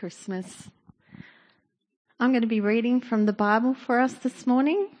Christmas. I'm going to be reading from the Bible for us this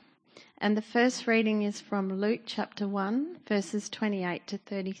morning, and the first reading is from Luke chapter 1, verses 28 to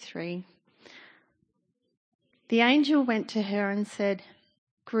 33. The angel went to her and said,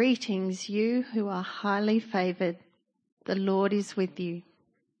 "Greetings, you who are highly favoured. The Lord is with you."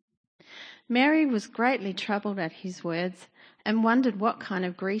 Mary was greatly troubled at his words and wondered what kind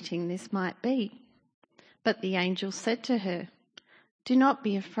of greeting this might be. But the angel said to her, "Do not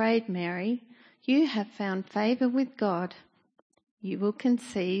be afraid, Mary. You have found favour with God. You will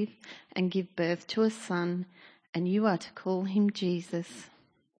conceive and give birth to a son, and you are to call him Jesus.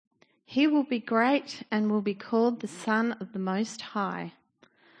 He will be great and will be called the Son of the Most High.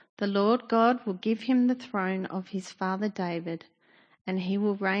 The Lord God will give him the throne of his father David, and he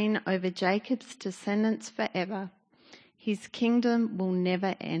will reign over Jacob's descendants forever. His kingdom will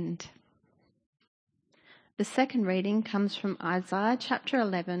never end." The second reading comes from Isaiah chapter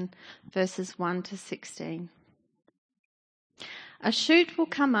 11, verses 1 to 16. A shoot will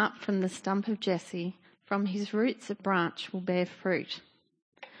come up from the stump of Jesse, from his roots a branch will bear fruit.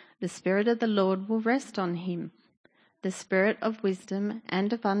 The Spirit of the Lord will rest on him, the Spirit of wisdom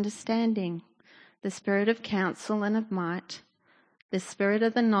and of understanding, the Spirit of counsel and of might, the Spirit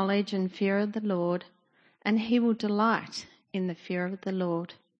of the knowledge and fear of the Lord, and he will delight in the fear of the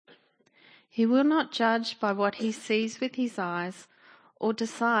Lord. He will not judge by what he sees with his eyes, or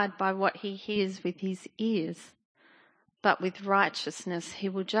decide by what he hears with his ears. But with righteousness he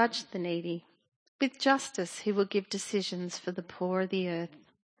will judge the needy. With justice he will give decisions for the poor of the earth.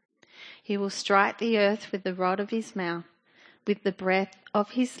 He will strike the earth with the rod of his mouth. With the breath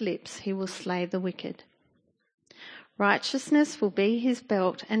of his lips he will slay the wicked. Righteousness will be his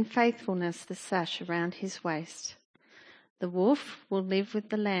belt, and faithfulness the sash around his waist. The wolf will live with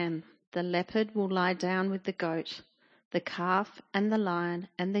the lamb. The leopard will lie down with the goat, the calf and the lion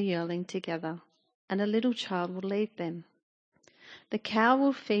and the yearling together, and a little child will lead them. The cow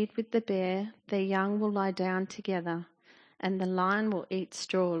will feed with the bear, their young will lie down together, and the lion will eat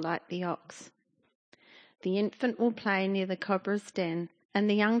straw like the ox. The infant will play near the cobra's den, and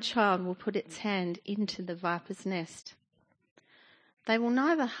the young child will put its hand into the viper's nest. They will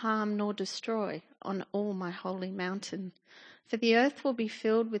neither harm nor destroy on all my holy mountain, for the earth will be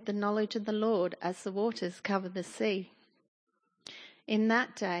filled with the knowledge of the Lord as the waters cover the sea. In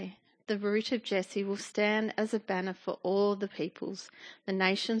that day, the root of Jesse will stand as a banner for all the peoples. The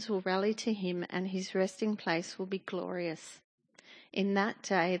nations will rally to him, and his resting place will be glorious. In that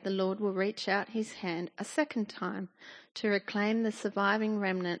day, the Lord will reach out his hand a second time to reclaim the surviving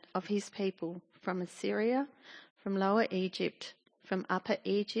remnant of his people from Assyria, from Lower Egypt, from Upper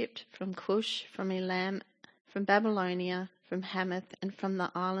Egypt, from Cush, from Elam, from Babylonia, from Hamath, and from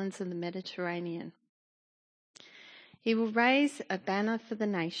the islands of the Mediterranean. He will raise a banner for the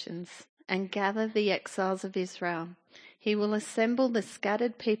nations and gather the exiles of Israel. He will assemble the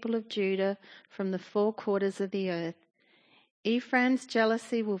scattered people of Judah from the four quarters of the earth. Ephraim's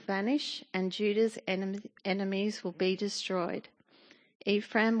jealousy will vanish, and Judah's enemies will be destroyed.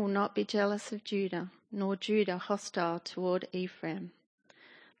 Ephraim will not be jealous of Judah, nor Judah hostile toward Ephraim.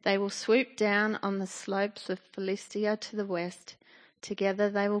 They will swoop down on the slopes of Philistia to the west. Together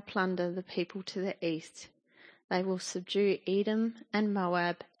they will plunder the people to the east. They will subdue Edom and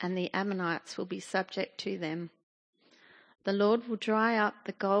Moab, and the Ammonites will be subject to them. The Lord will dry up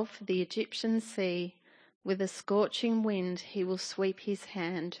the gulf of the Egyptian sea. With a scorching wind he will sweep his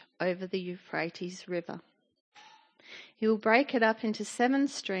hand over the Euphrates River. He will break it up into 7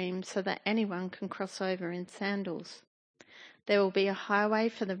 streams so that anyone can cross over in sandals. There will be a highway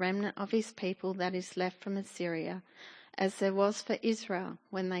for the remnant of his people that is left from Assyria, as there was for Israel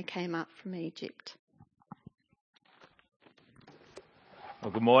when they came up from Egypt.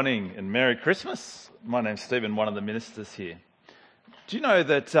 Well, good morning and Merry Christmas. My name's Stephen, one of the ministers here. Do you know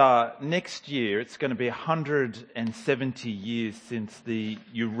that next year it's going to be 170 years since the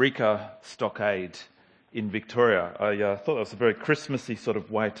Eureka Stockade in Victoria? I thought that was a very Christmassy sort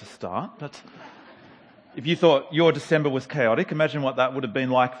of way to start, but if you thought your December was chaotic, imagine what that would have been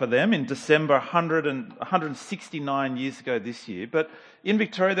like for them in December 169 years ago this year. But in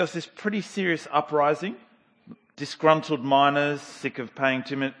Victoria there was this pretty serious uprising. Disgruntled miners, sick of paying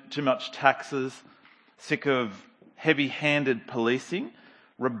too much taxes, sick of heavy-handed policing,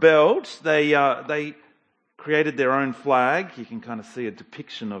 rebelled. They created their own flag. You can kind of see a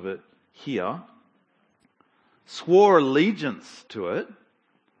depiction of it here. Swore allegiance to it,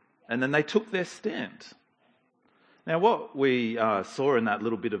 and then they took their stand. Now, what we saw in that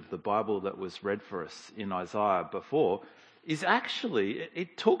little bit of the Bible that was read for us in Isaiah before is actually,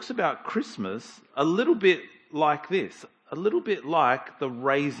 it talks about Christmas a little bit like this. a little bit like the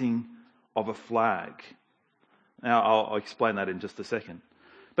raising of a flag. Now, I'll explain that in just a second.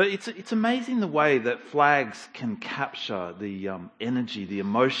 But it's amazing the way that flags can capture the energy, the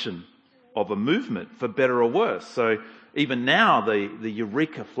emotion of a movement, for better or worse. So even now, the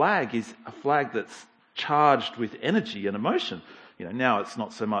Eureka flag is a flag that's charged with energy and emotion. Now it's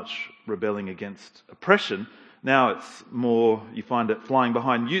not so much rebelling against oppression. Now it's more, you find it flying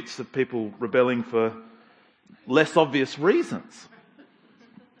behind utes of people rebelling for less obvious reasons.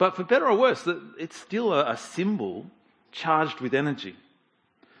 But for better or worse, it's still a symbol charged with energy.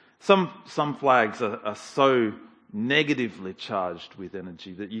 Some flags are so negatively charged with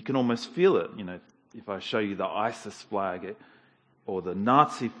energy that you can almost feel it. If I show you the ISIS flag or the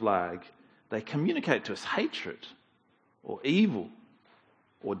Nazi flag, they communicate to us hatred or evil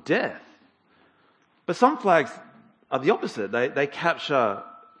or death. But some flags are the opposite. They capture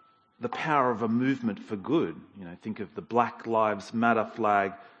the power of a movement for good. Think of the Black Lives Matter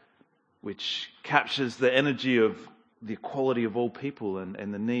flag, which captures the energy of the equality of all people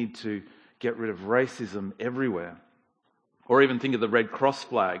and the need to get rid of racism everywhere. Or even think of the Red Cross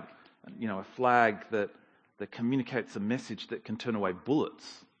flag, a flag that communicates a message that can turn away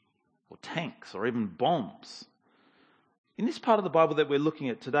bullets or tanks or even bombs. In this part of the Bible that we're looking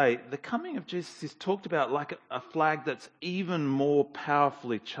at today, the coming of Jesus is talked about like a flag that's even more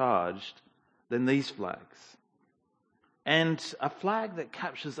powerfully charged than these flags. And a flag that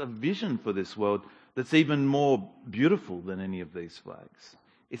captures a vision for this world that's even more beautiful than any of these flags.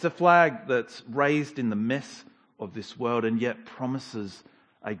 It's a flag that's raised in the mess of this world and yet promises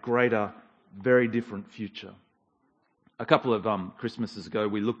a greater, very different future. A couple of Christmases ago,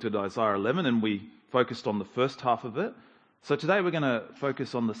 we looked at Isaiah 11 and we focused on the first half of it. So today we're going to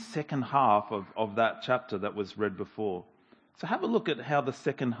focus on the second half of that chapter that was read before. So have a look at how the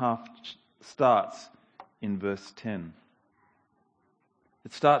second half starts in verse 10.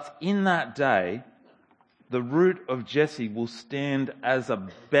 It starts, "In that day, the root of Jesse will stand as a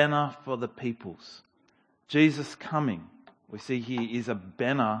banner for the peoples." Jesus coming, we see here, is a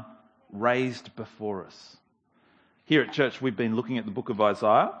banner raised before us. Here at church, we've been looking at the book of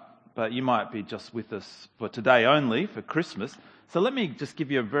Isaiah, but you might be just with us for today only, for Christmas. So let me just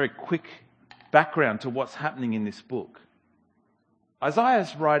give you a very quick background to what's happening in this book. Isaiah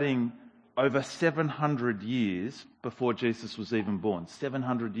is writing over 700 years before Jesus was even born.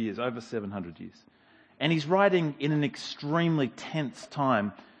 700 years, over 700 years. And he's writing in an extremely tense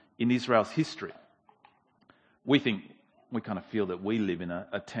time in Israel's history. We kind of feel that we live in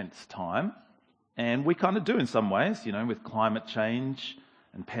a tense time, and we kind of do in some ways, with climate change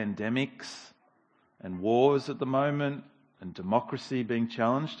and pandemics and wars at the moment and democracy being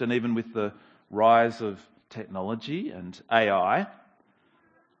challenged, and even with the rise of technology and AI.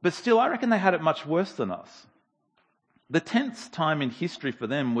 But still, I reckon they had it much worse than us. The tense time in history for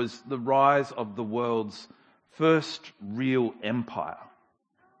them was the rise of the world's first real empire,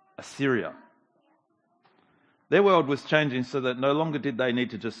 Assyria. Their world was changing so that no longer did they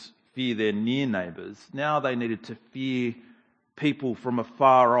need to just fear their near neighbours. Now they needed to fear people from a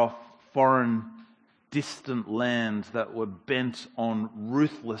far off, foreign, distant land that were bent on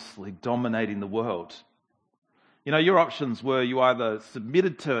ruthlessly dominating the world. Your options were you either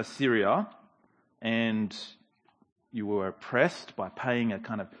submitted to Assyria and you were oppressed by paying a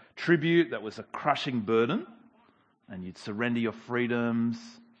kind of tribute that was a crushing burden, and you'd surrender your freedoms,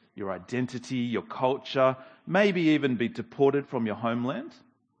 your identity, your culture, maybe even be deported from your homeland.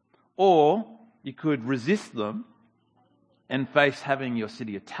 Or you could resist them and face having your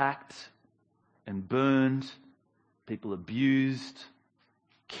city attacked and burned, people abused,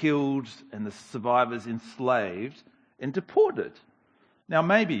 killed, and the survivors enslaved and deported. Now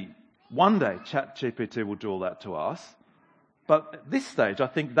maybe one day ChatGPT will do all that to us, but at this stage I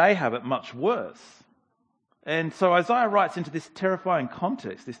think they have it much worse. And so Isaiah writes into this terrifying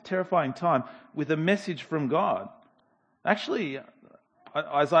context, this terrifying time, with a message from God. Actually,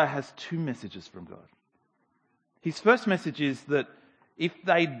 Isaiah has two messages from God. His first message is that if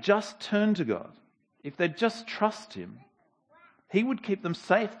they just turn to God, if they just trust him, he would keep them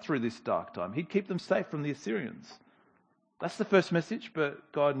safe through this dark time. He'd keep them safe from the Assyrians. That's the first message,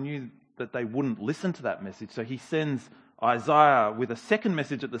 but God knew that they wouldn't listen to that message. So he sends Isaiah with a second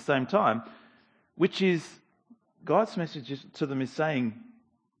message at the same time, which is God's message to them is saying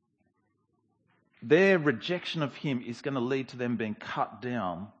their rejection of him is going to lead to them being cut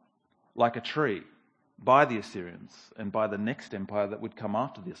down like a tree by the Assyrians and by the next empire that would come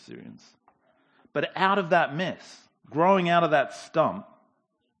after the Assyrians. But out of that mess, growing out of that stump,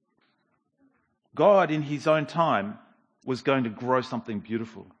 God in his own time was going to grow something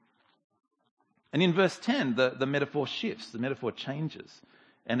beautiful. And in verse 10, the metaphor shifts, the metaphor changes.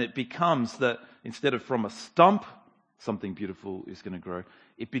 And it becomes that instead of from a stump, something beautiful is going to grow,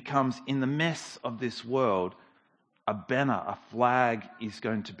 it becomes in the mess of this world, a banner, a flag is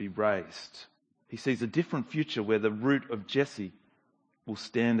going to be raised. He sees a different future where the root of Jesse will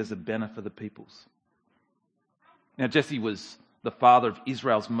stand as a banner for the peoples. Now, Jesse was the father of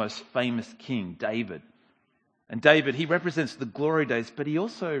Israel's most famous king, David. And David, he represents the glory days, but he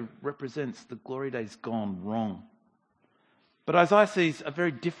also represents the glory days gone wrong. But Isaiah sees a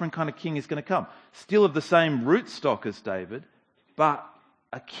very different kind of king is going to come. Still of the same root stock as David, but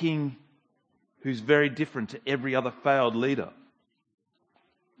a king who's very different to every other failed leader.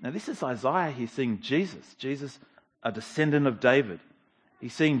 Now this is Isaiah here seeing Jesus. Jesus, a descendant of David.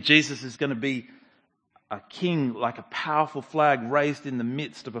 He's seeing Jesus is going to be a king like a powerful flag raised in the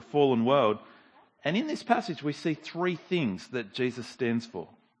midst of a fallen world. And in this passage we see three things that Jesus stands for.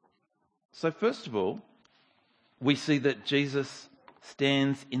 So first of all, we see that Jesus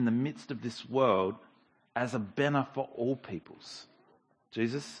stands in the midst of this world as a banner for all peoples.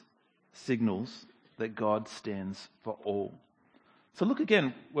 Jesus signals that God stands for all. So look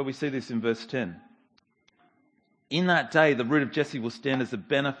again where we see this in verse 10. In that day, the root of Jesse will stand as a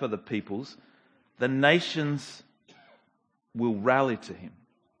banner for the peoples. The nations will rally to him.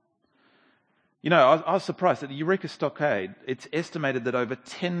 You know, I was surprised at the Eureka Stockade. It's estimated that over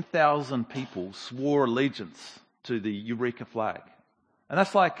 10,000 people swore allegiance to the Eureka flag. And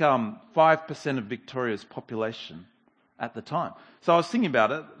that's like 5% of Victoria's population at the time. So I was thinking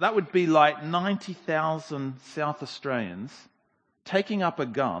about it. That would be like 90,000 South Australians taking up a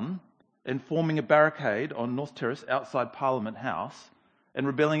gun and forming a barricade on North Terrace outside Parliament House and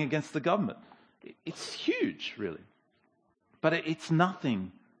rebelling against the government. It's huge, really. But it's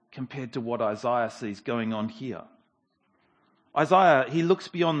nothing compared to what Isaiah sees going on here. Isaiah, he looks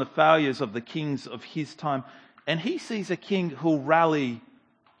beyond the failures of the kings of his time, and he sees a king who'll rally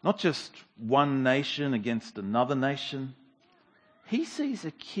not just one nation against another nation. He sees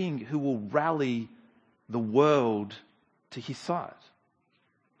a king who will rally the world to his side.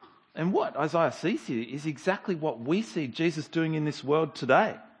 And what Isaiah sees here is exactly what we see Jesus doing in this world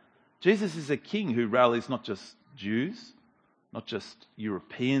today. Jesus is a king who rallies not just Jews, not just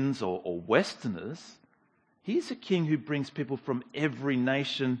Europeans or Westerners. He is a king who brings people from every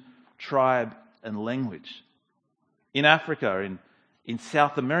nation, tribe, and language. In Africa, in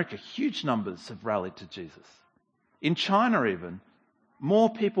South America, huge numbers have rallied to Jesus. In China even, more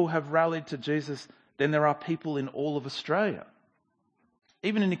people have rallied to Jesus than there are people in all of Australia.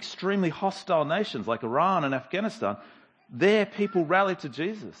 Even in extremely hostile nations like Iran and Afghanistan, there people rally to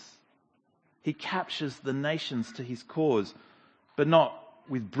Jesus. He captures the nations to his cause, but not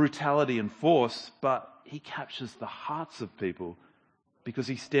with brutality and force, but he captures the hearts of people because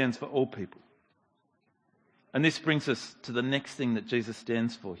he stands for all people. And this brings us to the next thing that Jesus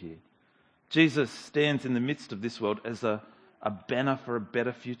stands for here. Jesus stands in the midst of this world as a banner for a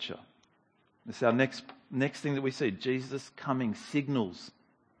better future. This is our next thing that we see. Jesus coming signals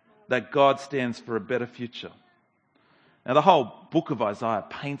that God stands for a better future. Now the whole book of Isaiah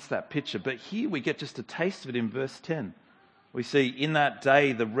paints that picture, but here we get just a taste of it in verse 10. We see, in that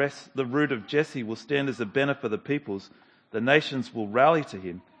day the root of Jesse will stand as a banner for the peoples. The nations will rally to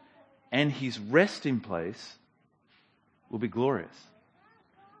him, and his resting place will be glorious.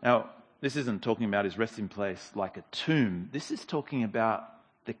 Now, this isn't talking about his resting place like a tomb. This is talking about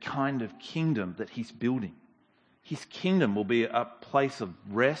the kind of kingdom that he's building. His kingdom will be a place of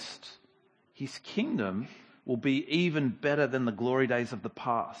rest. His kingdom will be even better than the glory days of the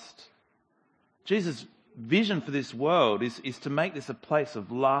past. Jesus' vision for this world is to make this a place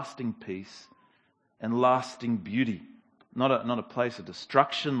of lasting peace and lasting beauty. Not a place of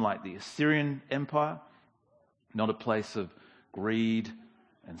destruction like the Assyrian Empire. Not a place of greed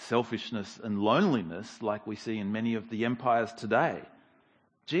and selfishness and loneliness like we see in many of the empires today.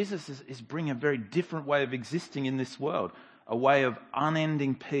 Jesus is bringing a very different way of existing in this world, a way of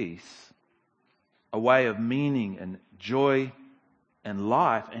unending peace, a way of meaning and joy and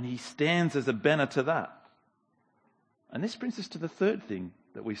life, and he stands as a banner to that. And this brings us to the third thing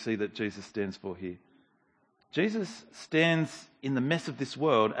that we see that Jesus stands for here. Jesus stands in the mess of this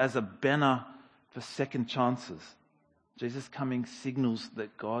world as a banner for second chances. Jesus coming signals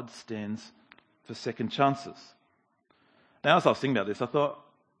that God stands for second chances. Now, as I was thinking about this, I thought,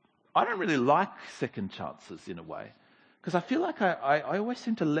 I don't really like second chances in a way, because I feel like I always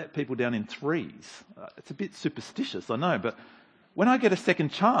seem to let people down in threes. It's a bit superstitious, I know, but when I get a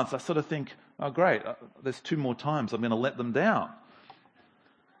second chance, I sort of think, oh great, there's 2 more times I'm going to let them down.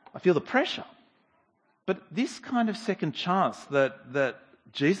 I feel the pressure. But this kind of second chance that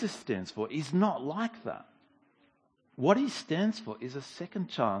Jesus stands for is not like that. What he stands for is a second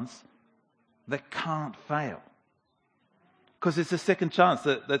chance that can't fail. Because it's a second chance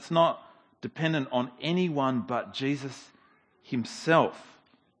that's not dependent on anyone but Jesus himself.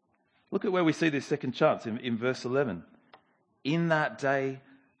 Look at where we see this second chance in verse 11. In that day,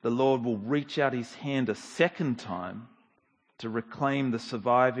 the Lord will reach out his hand a second time to reclaim the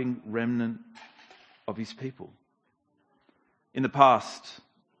surviving remnant of his people. In the past,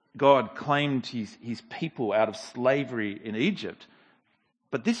 God claimed his people out of slavery in Egypt,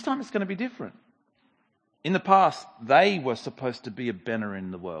 but this time it's going to be different. In the past, they were supposed to be a banner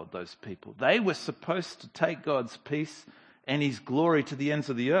in the world, those people. They were supposed to take God's peace and his glory to the ends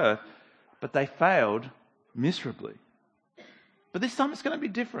of the earth, but they failed miserably. But this time it's going to be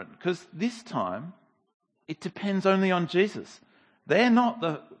different, because this time it depends only on Jesus. They're not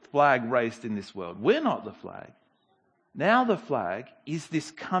the flag raised in this world. We're not the flag. Now the flag is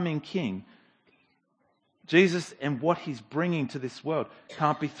this coming king. Jesus and what he's bringing to this world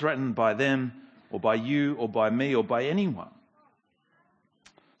can't be threatened by them or by you or by me or by anyone.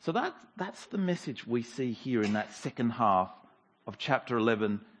 So that's the message we see here in that second half of chapter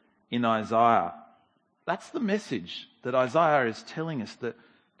 11 in Isaiah. That's the message that Isaiah is telling us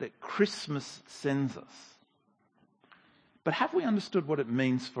that Christmas sends us. But have we understood what it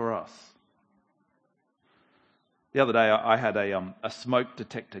means for us? The other day I had a smoke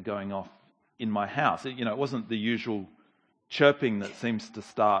detector going off in my house. It wasn't the usual chirping that seems to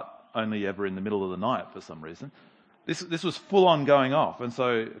start only ever in the middle of the night for some reason. This was full on going off, and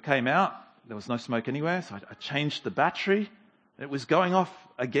so it came out. There was no smoke anywhere, so I changed the battery. It was going off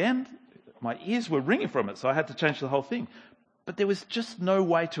again. My ears were ringing from it, so I had to change the whole thing. But there was just no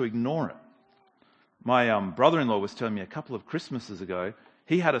way to ignore it. My brother-in-law was telling me a couple of Christmases ago,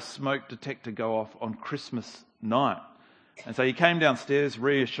 he had a smoke detector go off on Christmas night. And so he came downstairs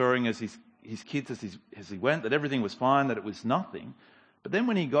reassuring his kids as he went that everything was fine, that it was nothing. But then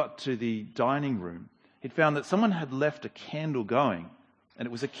when he got to the dining room, he'd found that someone had left a candle going, and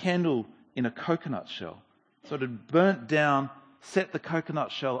it was a candle in a coconut shell. So it had burnt down, set the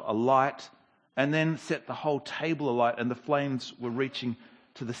coconut shell alight, and then set the whole table alight, and the flames were reaching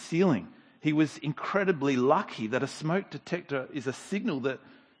to the ceiling. He was incredibly lucky that a smoke detector is a signal that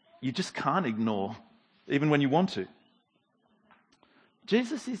you just can't ignore, even when you want to.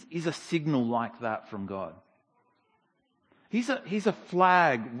 Jesus is a signal like that from God. He's a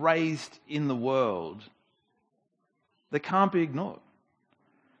flag raised in the world that can't be ignored.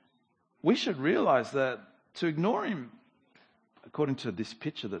 We should realize that to ignore him, according to this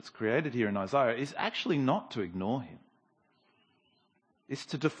picture that's created here in Isaiah, is actually not to ignore him. It's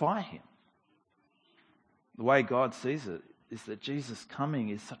to defy him. The way God sees it is that Jesus' coming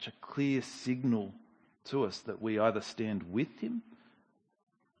is such a clear signal to us that we either stand with him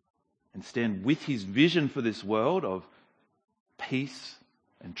and stand with his vision for this world of peace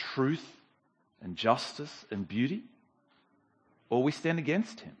and truth and justice and beauty, or we stand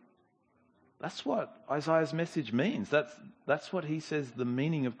against him. That's what Isaiah's message means. That's what he says the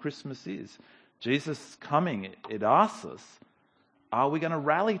meaning of Christmas is. Jesus' coming, it asks us, are we going to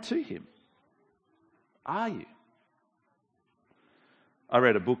rally to him? Are you? I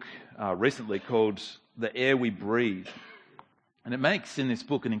read a book recently called The Air We Breathe. And it makes in this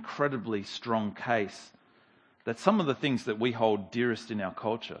book an incredibly strong case that some of the things that we hold dearest in our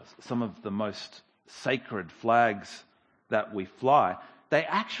culture, some of the most sacred flags that we fly, they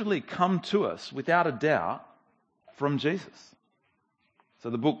actually come to us without a doubt from Jesus. So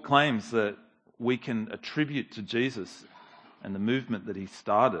the book claims that we can attribute to Jesus and the movement that he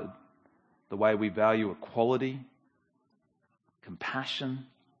started the way we value equality, compassion,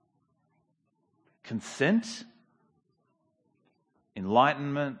 consent,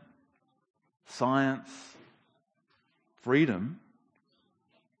 enlightenment, science, freedom,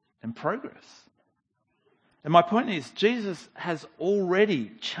 and progress. And my point is, Jesus has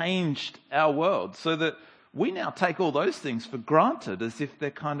already changed our world so that we now take all those things for granted as if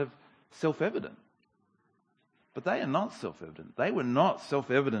they're kind of self-evident. But they are not self-evident. They were not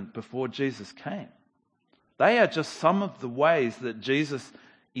self-evident before Jesus came. They are just some of the ways that Jesus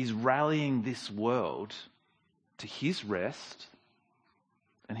is rallying this world to his rest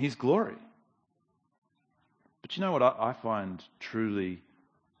and his glory. But you know what I find truly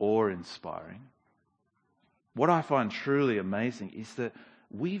awe-inspiring? What I find truly amazing is that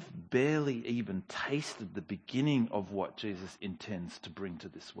we've barely even tasted the beginning of what Jesus intends to bring to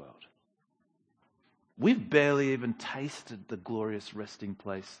this world. We've barely even tasted the glorious resting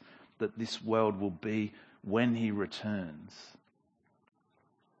place that this world will be when he returns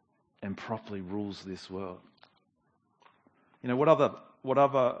and properly rules this world. You know, what other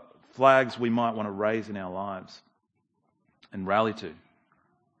whatever flags we might want to raise in our lives and rally to.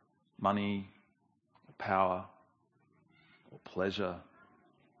 Money, or power, or pleasure,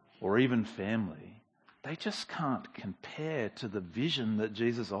 or even family. They just can't compare to the vision that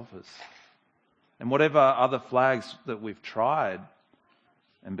Jesus offers. And whatever other flags that we've tried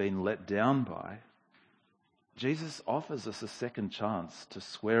and been let down by, Jesus offers us a second chance to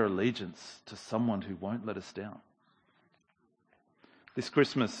swear allegiance to someone who won't let us down. This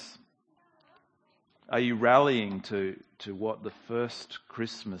Christmas, are you rallying to what the first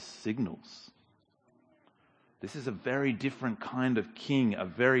Christmas signals? This is a very different kind of king, a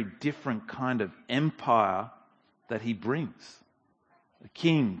very different kind of empire that he brings. A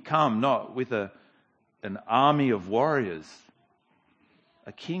king come not with an army of warriors.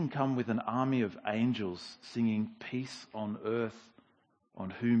 A king come with an army of angels singing peace on earth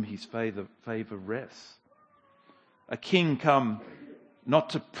on whom his favor rests. A king come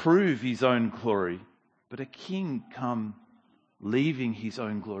not to prove his own glory, but a king come leaving his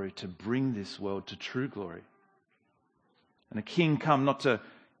own glory to bring this world to true glory. And a king come not to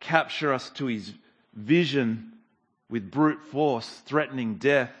capture us to his vision with brute force, threatening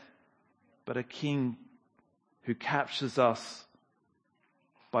death, but a king who captures us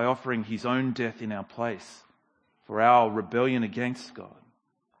by offering his own death in our place for our rebellion against God.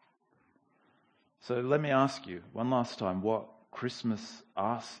 So let me ask you one last time what Christmas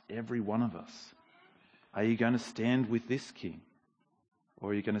asks every one of us. Are you going to stand with this king,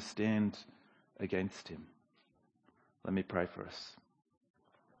 or are you going to stand against him? Let me pray for us.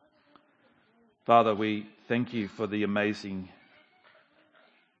 Father, we thank you for the amazing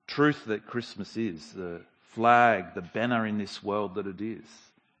truth that Christmas is, the flag, the banner in this world that it is,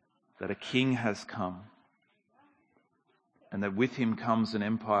 that a king has come, and that with him comes an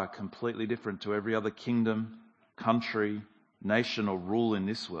empire completely different to every other kingdom, country, nation or rule in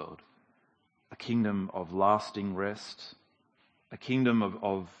this world. A kingdom of lasting rest, a kingdom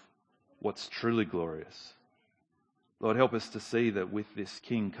of what's truly glorious. Lord, help us to see that with this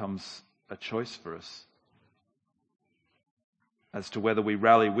king comes a choice for us as to whether we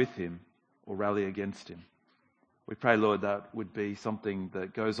rally with him or rally against him. We pray, Lord, that would be something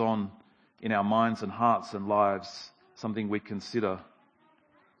that goes on in our minds and hearts and lives, something we consider.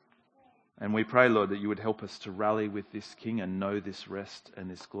 And we pray, Lord, that you would help us to rally with this king and know this rest and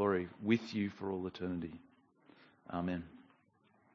this glory with you for all eternity. Amen.